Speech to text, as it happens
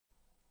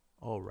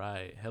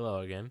Alright,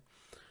 hello again.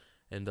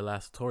 In the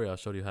last tutorial, I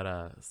showed you how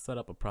to set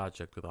up a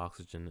project with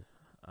Oxygine.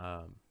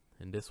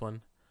 In this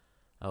one,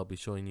 I'll be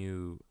showing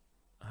you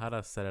how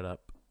to set it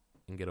up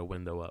and get a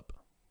window up.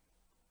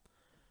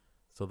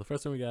 So the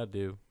first thing we gotta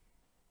do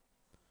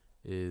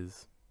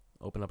is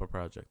open up a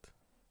project.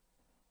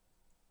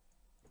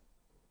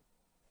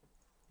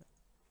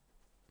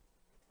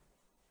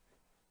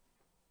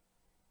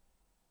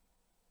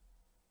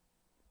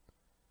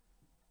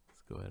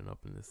 Let's go ahead and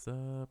open this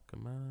up.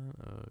 Come on.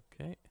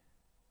 Okay.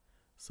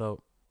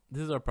 So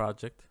this is our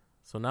project.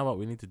 So now what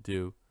we need to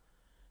do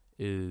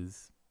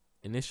is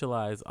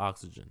initialize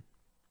Oxygine.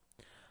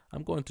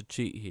 I'm going to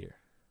cheat here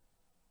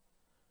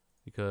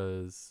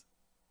because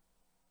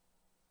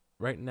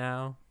right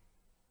now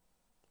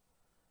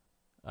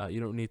you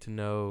don't need to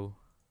know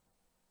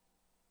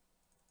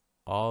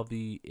all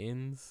the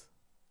ins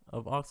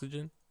of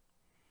Oxygine,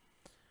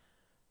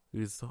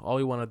 because all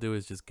we want to do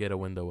is just get a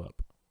window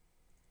up.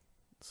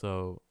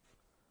 So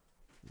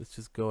let's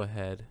just go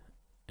ahead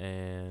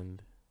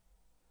and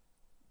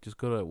just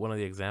go to one of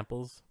the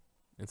examples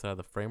inside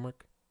the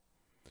framework,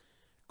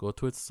 go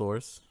to its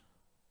source,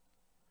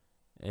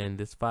 and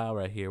this file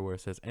right here where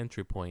it says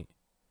entry point,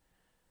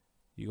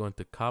 you're going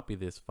to copy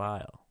this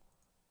file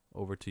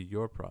over to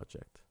your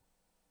project.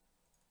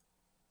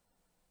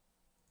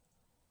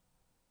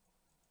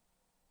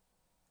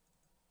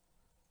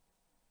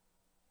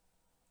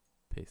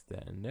 Paste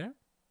that in there.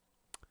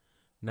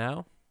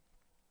 Now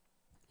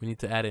we need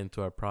to add it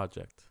into our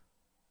project.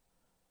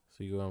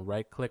 So you're going to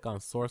right click on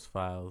source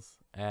files,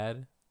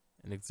 add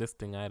an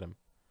existing item.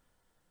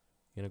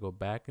 You're going to go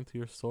back into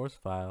your source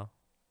file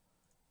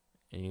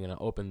and you're going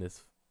to open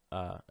this,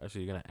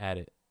 actually you're going to add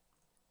it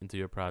into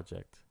your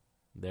project.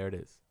 There it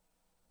is.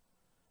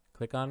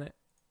 Click on it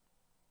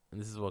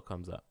and this is what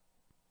comes up.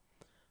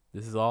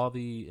 This is all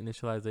the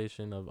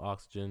initialization of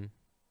Oxygine,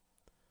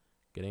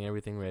 getting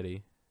everything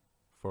ready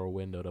for a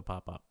window to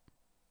pop up.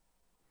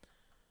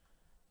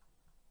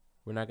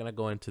 We're not going to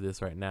go into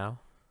this right now.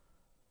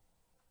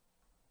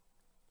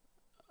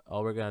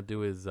 All we're going to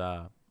do is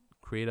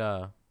create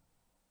a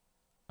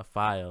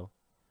file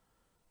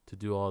to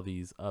do all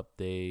these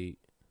update,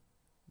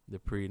 the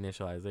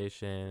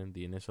pre-initialization,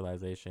 the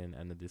initialization,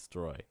 and the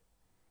destroy.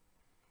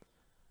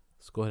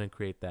 Let's go ahead and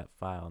create that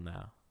file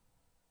now.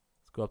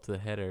 Let's go up to the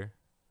header.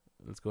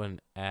 Let's go ahead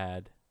and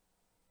add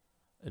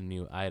a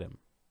new item.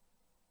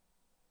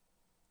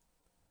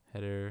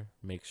 Header,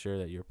 make sure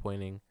that you're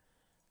pointing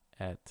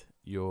at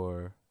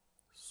your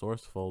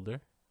source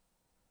folder.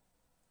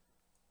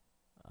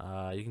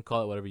 You can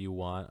call it whatever you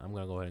want. I'm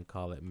going to go ahead and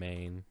call it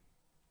main.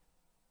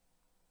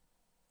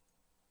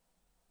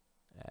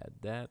 Add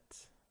that.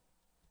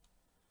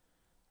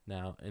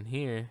 Now in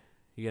here,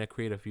 you're going to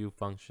create a few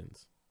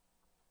functions.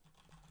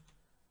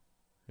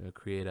 You're going to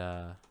create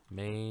a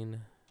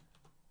main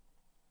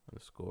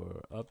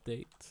underscore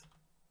update,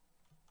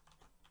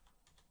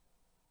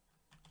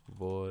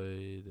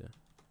 void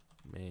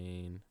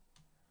main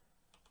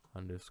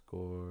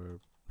underscore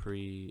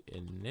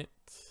pre-init,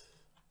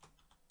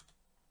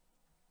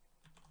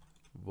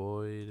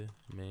 void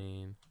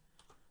main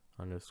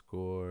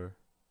underscore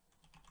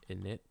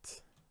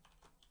init,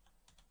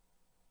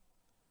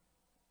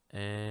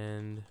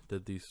 and the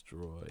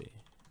destroy.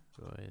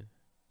 Go ahead.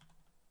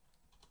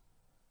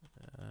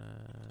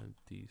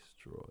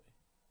 Destroy.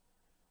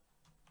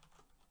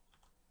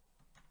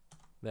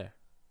 There.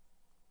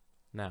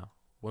 Now,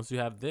 once you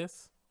have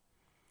this,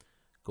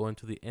 go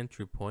into the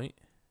entry point,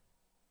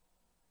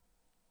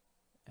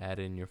 add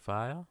in your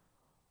file.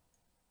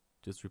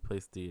 Just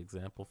replace the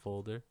example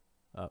folder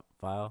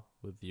file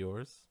with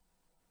yours.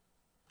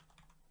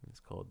 It's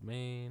called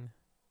main,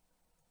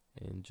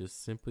 and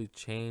just simply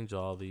change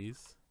all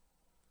these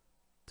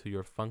to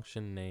your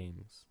function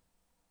names.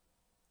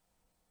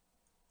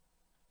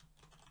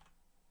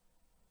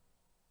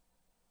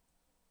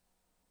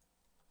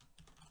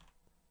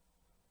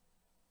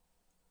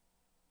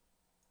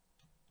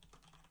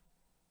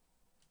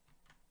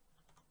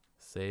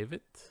 Save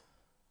it.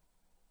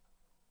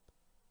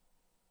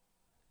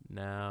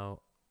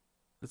 Now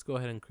let's go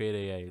ahead and create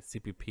a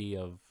CPP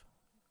of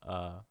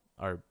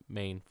our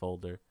main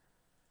folder.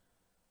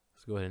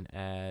 Let's go ahead and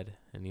add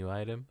a new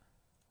item,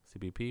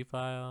 CPP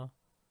file,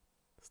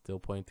 still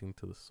pointing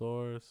to the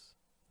source,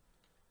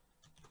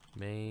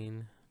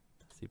 main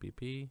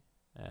CPP,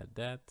 add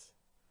that.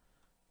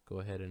 Go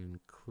ahead and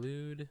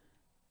include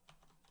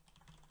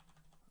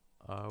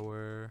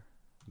our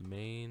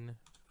main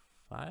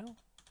file.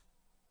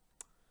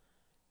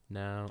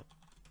 Now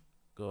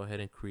go ahead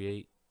and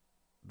create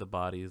the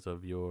bodies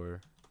of your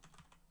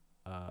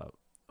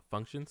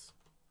functions.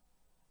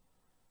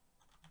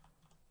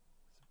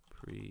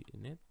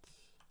 Pre-init,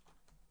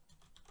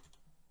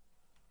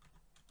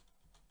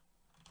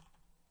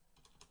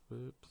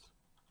 whoops,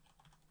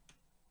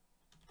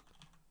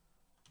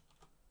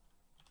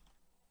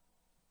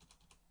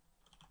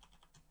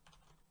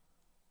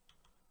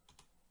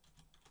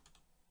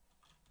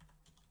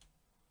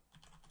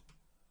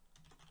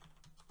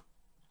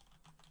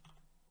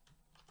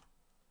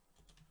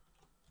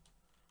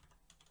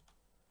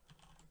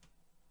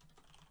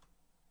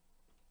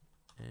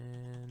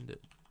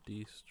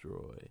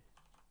 destroy.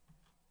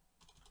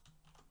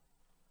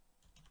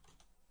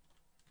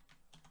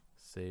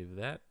 Save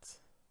that.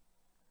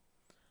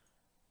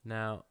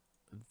 Now,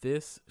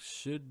 this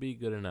should be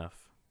good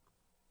enough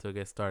to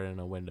get started in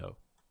a window.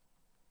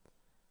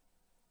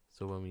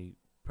 So when we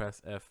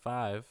press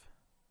F5,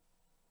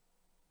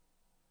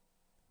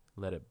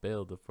 let it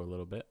build for a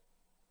little bit.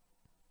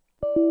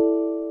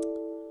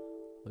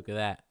 Look at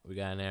that, we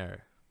got an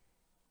error.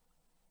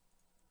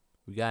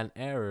 We got an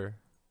error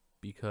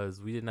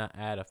because we did not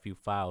add a few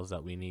files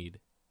that we need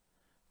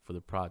for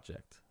the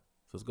project.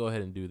 So let's go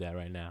ahead and do that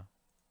right now.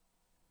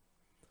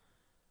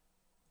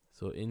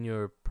 So in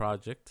your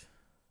project,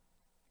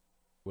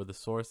 where the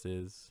source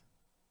is,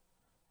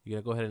 you're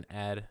gonna go ahead and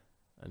add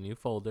a new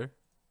folder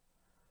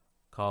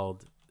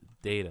called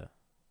data.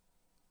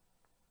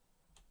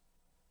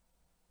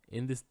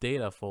 In this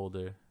data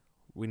folder,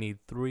 we need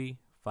 3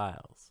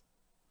 files,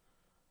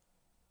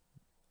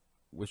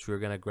 which we're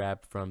gonna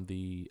grab from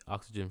the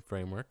Oxygine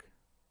framework.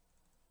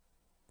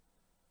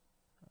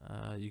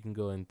 You can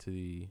go into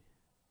the,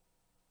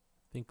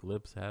 I think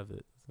libs have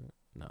it, isn't it?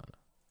 No,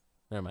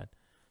 never mind.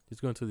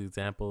 Just go into the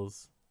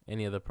examples,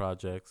 any other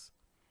projects,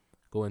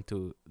 go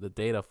into the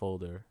data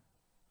folder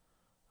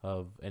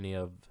of any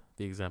of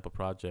the example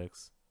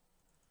projects.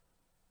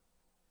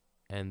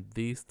 And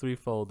these 3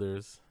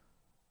 folders,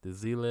 the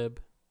zlib,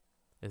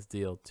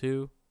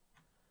 sdl2,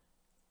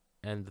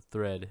 and the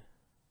thread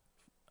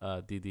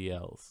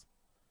ddls.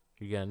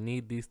 You're gonna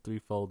need these 3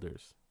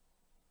 folders.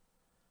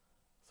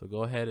 So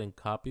go ahead and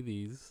copy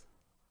these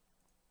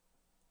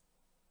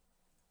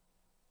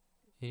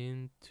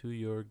into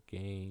your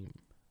game,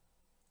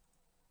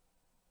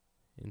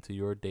 into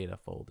your data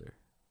folder.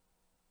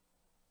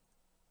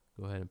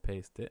 Go ahead and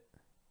paste it.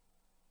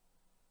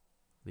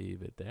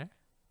 Leave it there.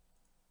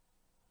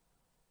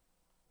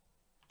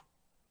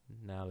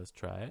 Now let's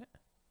try it.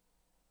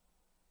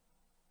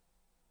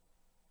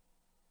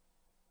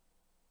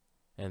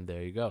 And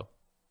there you go.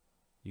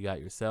 You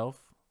got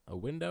yourself a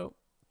window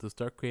to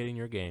start creating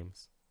your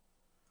games.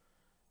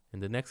 In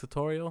the next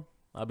tutorial,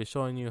 I'll be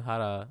showing you how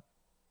to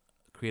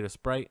create a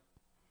sprite.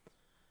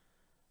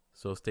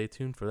 So stay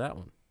tuned for that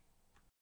one.